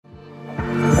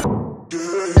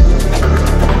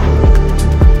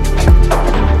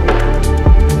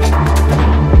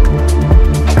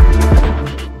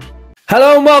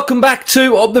Hello and welcome back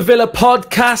to Up the Villa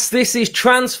podcast. This is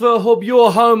Transfer Hub, your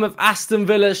home of Aston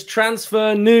Villa's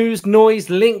transfer news, noise,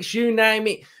 links, you name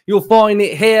it. You'll find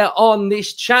it here on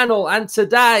this channel. And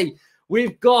today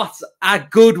we've got a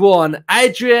good one.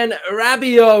 Adrien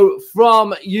Rabiot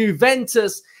from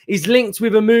Juventus is linked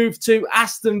with a move to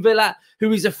Aston Villa,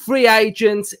 who is a free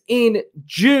agent in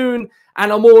June.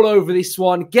 And I'm all over this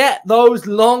one. Get those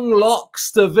long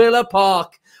locks to Villa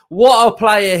Park. What a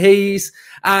player he is,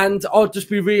 and I'd just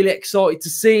be really excited to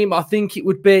see him. I think it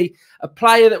would be a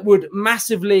player that would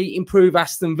massively improve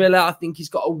Aston Villa. I think he's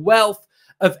got a wealth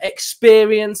of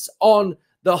experience on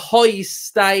the highest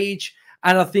stage,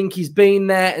 and I think he's been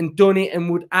there and done it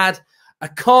and would add a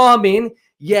calming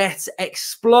yet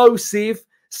explosive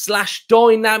 /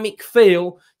 dynamic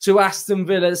feel to Aston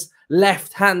Villa's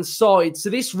left-hand side. So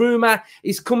this rumour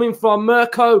is coming from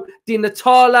Mirko Di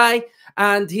Natale,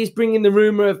 and he's bringing the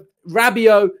rumour of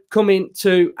Rabiot coming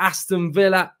to Aston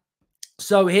Villa.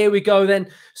 So here we go then.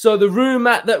 So the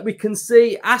rumour that we can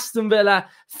see, Aston Villa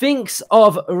thinks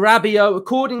of Rabiot.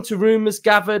 According to rumours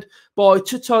gathered by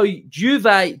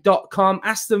tuttojuve.com,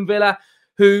 Aston Villa,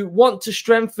 who want to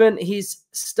strengthen his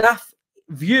staff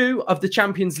view of the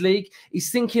Champions League,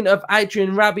 is thinking of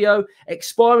Adrien Rabiot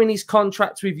expiring his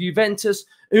contract with Juventus.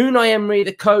 Unai Emery,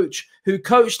 the coach who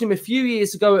coached him a few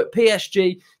years ago at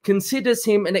PSG, considers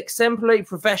him an exemplary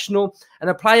professional and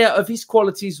a player of his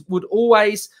qualities would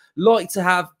always like to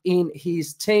have in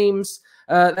his teams.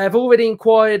 They've already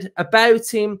inquired about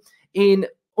him in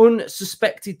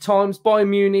unsuspected times. Bayern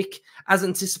Munich, as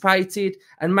anticipated,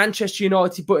 and Manchester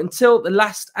United. But until the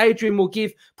last, Adrien will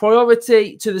give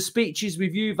priority to the speeches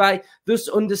with Juve, thus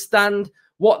understand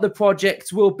what the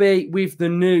project will be with the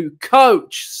new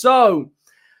coach. So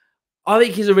I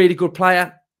think he's a really good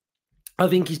player. I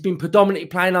think he's been predominantly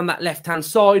playing on that left-hand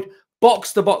side,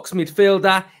 box-to-box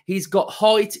midfielder. He's got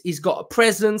height, he's got a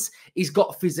presence, he's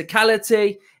got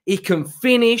physicality, he can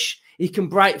finish, he can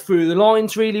break through the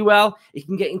lines really well, he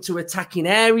can get into attacking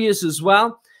areas as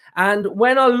well. And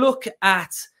when I look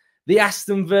at the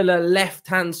Aston Villa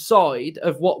left-hand side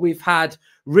of what we've had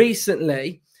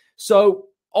recently, so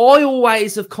I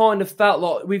always have kind of felt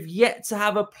like we've yet to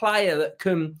have a player that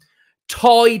can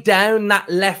tie down that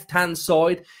left-hand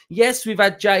side. Yes, we've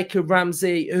had Jacob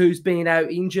Ramsey, who's been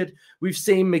out injured. We've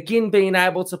seen McGinn being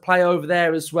able to play over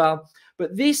there as well.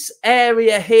 But this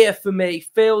area here, for me,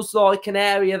 feels like an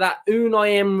area that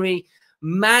Unai Emery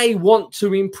may want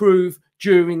to improve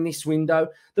during this window.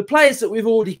 The players that we've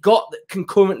already got that can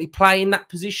currently play in that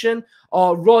position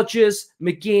are Rodgers,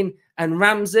 McGinn, and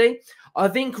Ramsey. I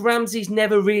think Ramsey's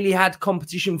never really had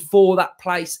competition for that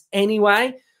place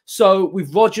anyway. So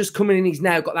with Rodgers coming in, he's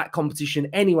now got that competition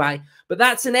anyway. But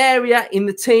that's an area in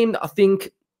the team that I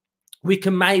think we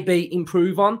can maybe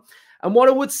improve on. And what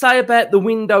I would say about the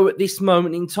window at this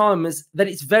moment in time is that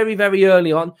it's very, very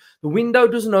early on. The window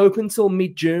doesn't open until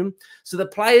mid-June. So the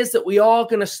players that we are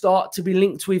going to start to be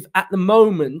linked with at the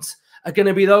moment are going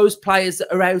to be those players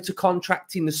that are out of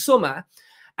contract in the summer.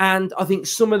 And I think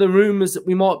some of the rumours that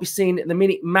we might be seeing at the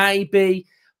minute may be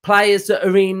players that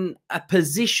are in a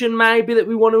position maybe that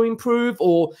we want to improve,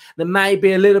 or there may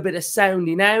be a little bit of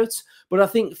sounding out. But I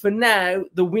think for now,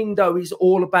 the window is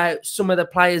all about some of the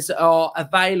players that are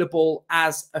available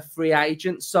as a free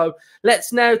agent. So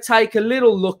let's now take a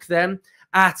little look then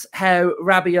at how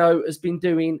Rabiot has been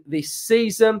doing this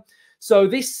season. So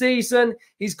this season,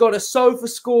 he's got a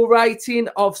SofaScore rating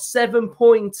of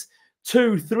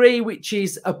 7.23, which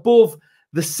is above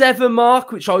the 7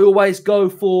 mark, which I always go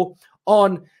for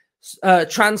on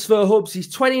transfer hubs.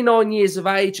 He's 29 years of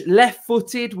age,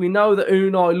 left-footed. We know that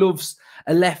Unai loves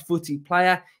a left-footed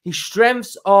player. His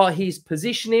strengths are his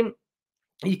positioning.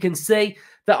 You can see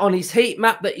that on his heat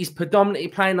map that he's predominantly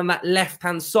playing on that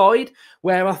left-hand side,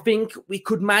 where I think we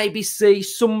could maybe see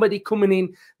somebody coming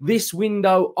in this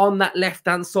window on that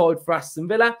left-hand side for Aston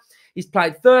Villa. He's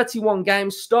played 31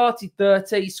 games, started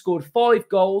 30, scored 5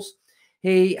 goals.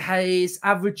 He is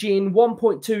averaging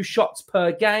 1.2 shots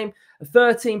per game, a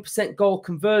 13% goal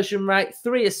conversion rate,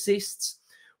 3 assists.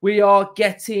 We are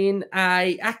getting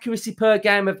an accuracy per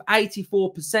game of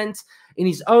 84%. In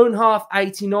his own half,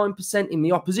 89%. In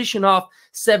the opposition half,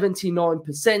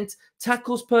 79%.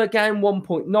 Tackles per game,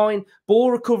 1.9.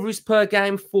 Ball recoveries per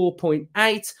game,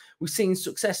 4.8. We've seen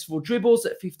successful dribbles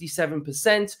at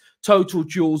 57%. Total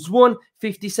duels won,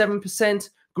 57%.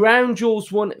 Ground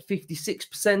duels won at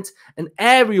 56%. And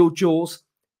aerial duels,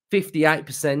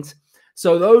 58%.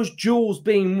 So those duels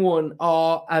being won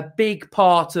are a big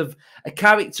part of a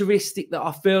characteristic that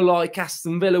I feel like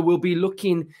Aston Villa will be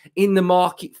looking in the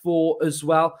market for as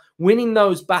well. Winning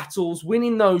those battles,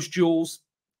 winning those duels,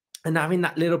 and having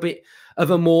that little bit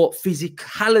of a more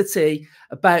physicality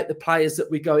about the players that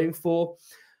we're going for.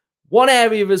 One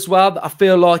area as well that I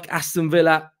feel like Aston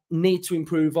Villa need to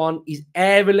improve on is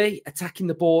aerially attacking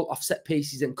the ball off set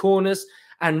pieces and corners.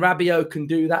 And Rabiot can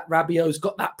do that. Rabiot's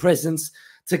got that presence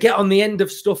to get on the end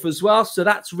of stuff as well. So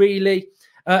that's really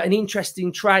an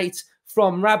interesting trait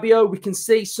from Rabiot. We can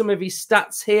see some of his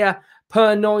stats here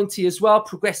per 90 as well.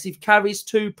 Progressive carries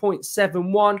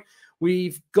 2.71.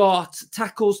 We've got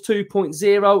tackles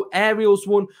 2.0. Aerials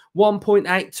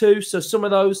 1.82. So some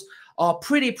of those are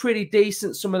pretty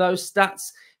decent, some of those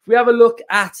stats. If we have a look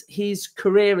at his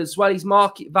career as well, his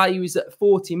market value is at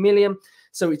 40 million.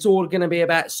 So it's all going to be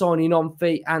about signing on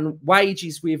fee and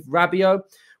wages with Rabiot.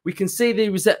 We can see that he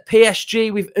was at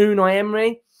PSG with Unai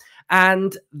Emery.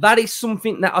 And that is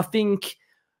something that I think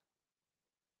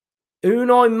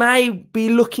Unai may be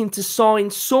looking to sign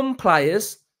some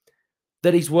players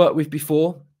that he's worked with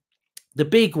before. The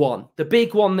big one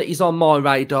that is on my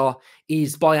radar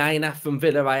is Baena from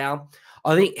Villarreal.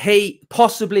 I think he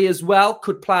possibly as well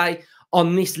could play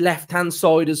on this left-hand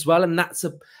side as well. And that's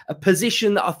a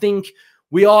position that I think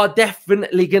we are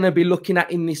definitely going to be looking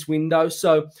at in this window.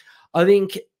 So I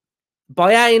think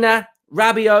Baena,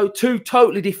 Rabiot, two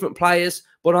totally different players,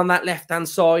 but on that left-hand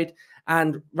side.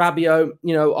 And Rabiot,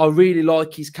 you know, I really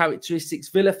like his characteristics.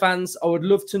 Villa fans, I would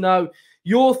love to know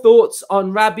your thoughts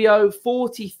on Rabiot.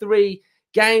 43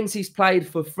 games he's played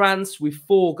for France with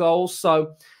 4 goals.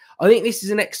 So I think this is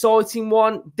an exciting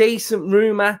one. Decent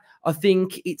rumour. I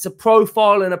think it's a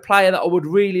profile and a player that I would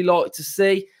really like to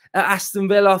see at Aston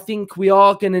Villa. I think we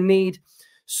are going to need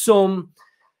some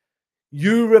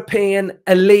European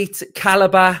elite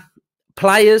calibre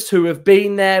players who have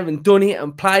been there and done it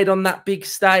and played on that big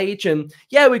stage. And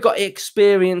yeah, we got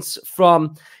experience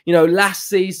from, you know, last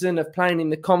season of playing in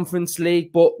the Conference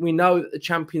League, but we know that the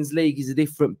Champions League is a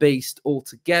different beast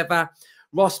altogether.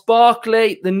 Ross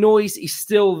Barkley, the noise is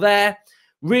still there.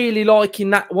 Really liking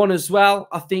that one as well,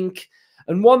 I think.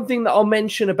 And one thing that I'll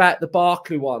mention about the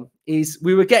Barkley one is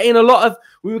we were getting a lot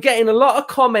of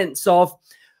comments of,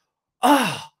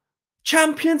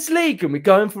 Champions League, and we're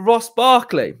going for Ross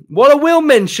Barkley. What I will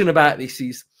mention about this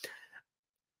is,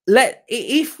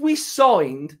 if we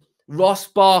signed Ross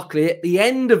Barkley at the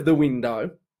end of the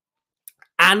window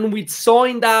and we'd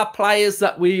signed our players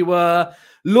that we were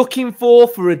looking for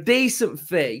a decent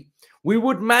fee, we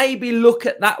would maybe look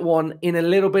at that one in a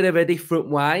little bit of a different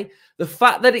way. The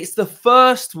fact that it's the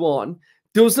first one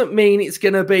doesn't mean it's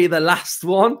going to be the last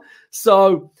one.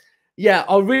 So yeah,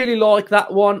 I really like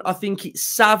that one. I think it's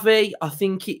savvy. I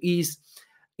think it is,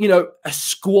 you know, a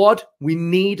squad. We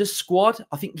need a squad.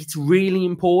 I think it's really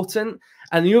important.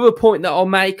 And the other point that I'll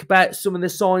make about some of the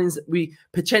signings that we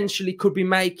potentially could be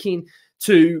making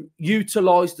to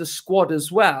utilise the squad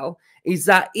as well is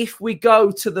that if we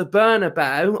go to the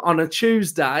Bernabeu on a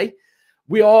Tuesday,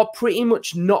 we are pretty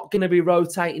much not going to be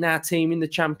rotating our team in the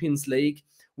Champions League.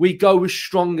 We go as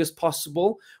strong as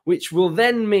possible, which will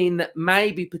then mean that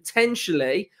maybe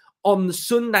potentially on the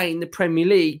Sunday in the Premier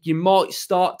League, you might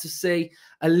start to see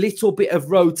a little bit of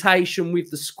rotation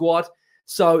with the squad.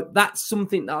 So that's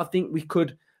something that I think we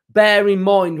could bear in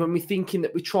mind when we're thinking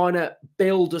that we're trying to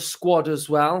build a squad as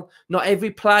well. Not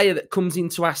every player that comes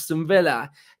into Aston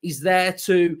Villa is there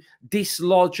to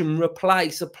dislodge and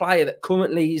replace a player that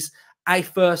currently is a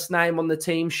first name on the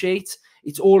team sheet.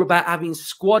 It's all about having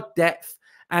squad depth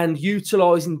and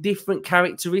utilising different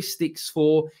characteristics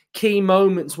for key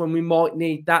moments when we might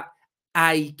need that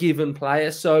a given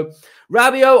player. So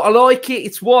Rabiot, I like it.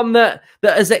 It's one that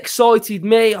has excited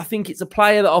me. I think it's a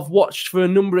player that I've watched for a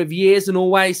number of years and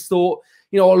always thought,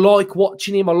 you know, I like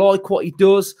watching him. I like what he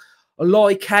does. I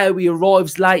like how he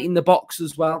arrives late in the box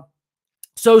as well.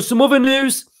 So some other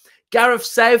news. Gareth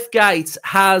Southgate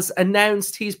has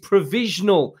announced his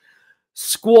provisional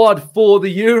squad for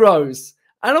the Euros.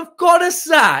 And I've got to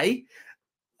say,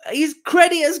 his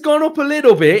credit has gone up a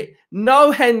little bit. No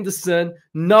Henderson,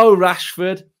 no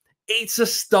Rashford. It's a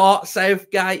start,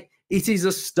 Southgate. It is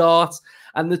a start.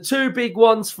 And the two big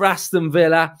ones for Aston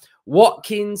Villa,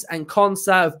 Watkins and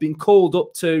Konsa, have been called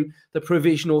up to the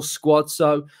provisional squad.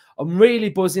 So I'm really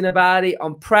buzzing about it.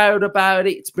 I'm proud about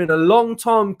it. It's been a long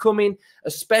time coming,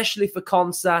 especially for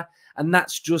Konsa. And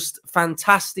that's just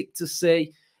fantastic to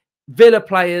see. Villa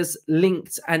players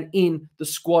linked and in the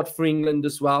squad for England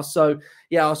as well. So,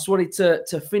 yeah, I just wanted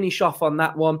to finish off on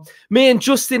that one. Me and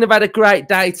Justin have had a great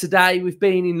day today. We've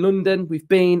been in London. We've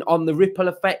been on the Ripple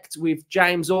Effect with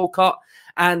James Alcott,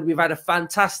 and we've had a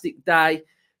fantastic day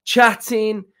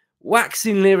chatting,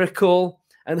 waxing lyrical,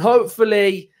 and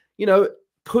hopefully, you know,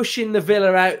 pushing the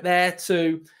Villa out there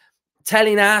to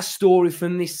telling our story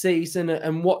from this season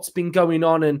and what's been going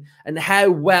on and how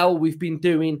well we've been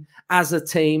doing as a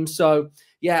team. So,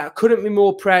 yeah, I couldn't be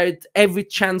more proud every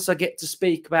chance I get to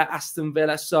speak about Aston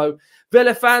Villa. So,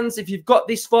 Villa fans, if you've got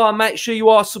this far, make sure you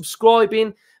are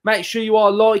subscribing. Make sure you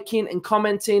are liking and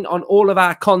commenting on all of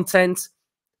our content.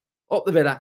 Up the Villa.